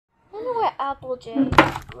Applejack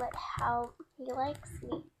how he likes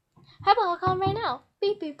me. How about I'll call him right now?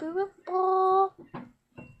 Beep beep boop boop boop.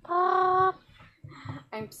 Pop.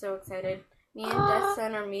 I'm so excited. Me and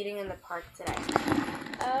Destin are meeting in the park today.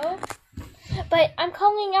 Oh? But I'm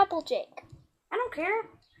calling Applejack. I don't care.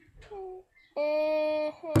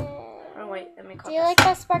 Oh wait, let me call. Do you like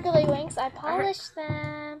my sparkly wings? I polished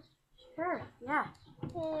them. Sure, yeah.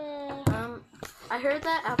 I heard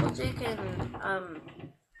that Applejack and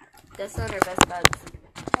Destin are best buds.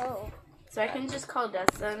 Oh. So I can just call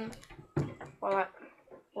Destin while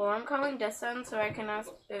I'm calling Destin, so I can ask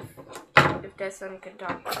if Destin can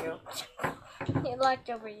talk to you. You locked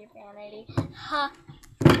over your vanity. Huh.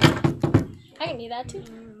 I can do that too.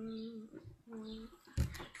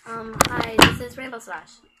 Hi, this is Rainbow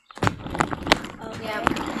Slash. Okay. Yeah.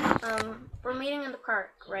 We're meeting in the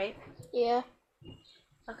park, right? Yeah.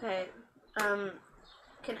 Okay.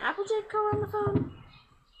 Can Applejack go on the phone?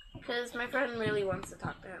 Because my friend really wants to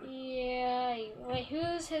talk to him. Yeah. Wait,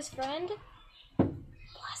 who's his friend?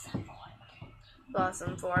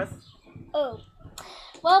 Blossom Fourth. Oh.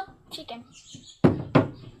 Well, chicken.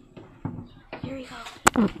 Here we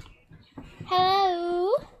go.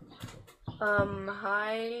 Hello.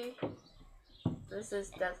 Hi. This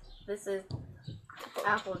is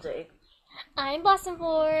Applejack. I'm Blossom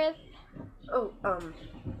Fourth. Oh,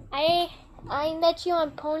 I met you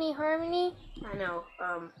on Pony Harmony. I know.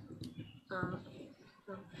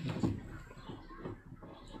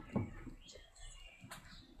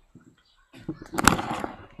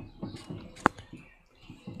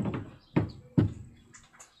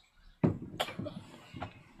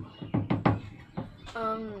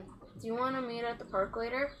 Do you want to meet at the park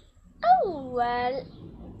later? Oh, well,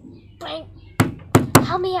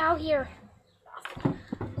 help me out here. I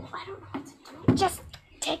don't know what to do. Just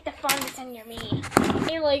take the phone that's in your me.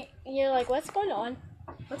 You're like, what's going on?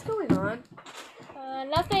 What's going on?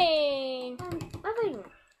 Nothing. Nothing.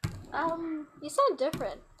 You sound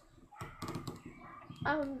different.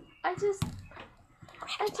 I just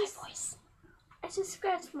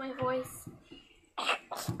scratched my voice.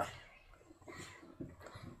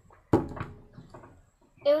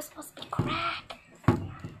 It was supposed to be crack.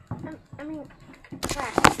 I mean,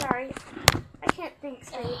 crack. Sorry, I can't think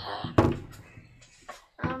straight.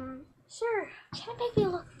 Sure. Can't make me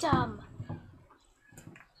look dumb.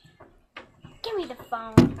 Give me the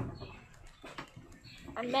phone.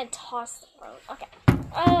 I meant toss the phone. Okay.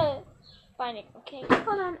 Find it. Okay.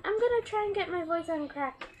 Hold on. I'm gonna try and get my voice on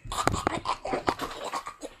crack. Hide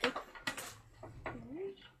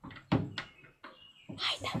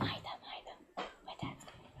them. My dad's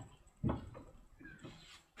coming.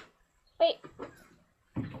 Wait.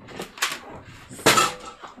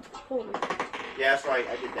 Yeah, that's right.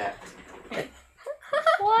 I did that.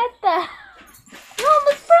 What the? You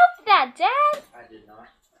almost broke that, Dad. I did not.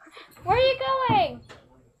 Where are you going?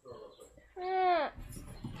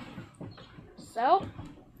 So?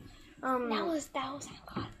 That was on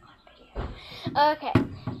video. Okay.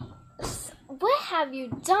 What have you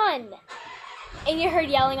done? And you heard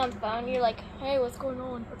yelling on the phone. You're like, hey, what's going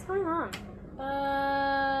on? What's going on?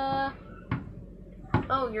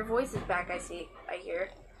 Oh, your voice is back. I see. I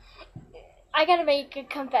hear. I gotta make a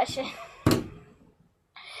confession.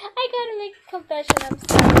 I'm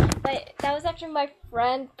sorry. But that was after my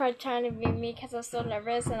friend trying to beat me because I was so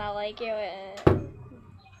nervous and I like it.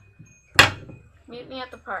 Meet me at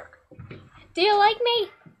the park. Do you like me?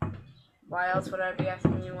 Why else would I be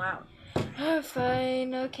asking you out? Oh,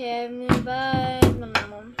 fine. Okay. Bye.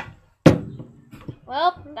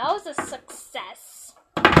 Well, that was a success.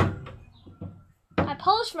 I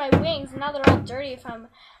polished my wings and now they're all dirty from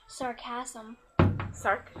sarcasm.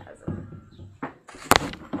 Sarcasm.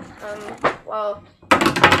 Well,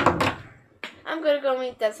 I'm gonna go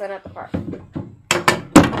meet Destin at the park.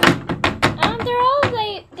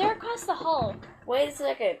 They're across the hall. Wait a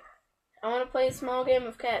second. I want to play a small game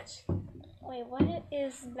of catch. Wait, what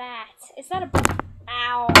is that? Is that a...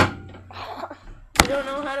 Ow. You don't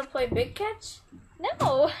know how to play big catch?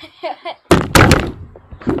 No.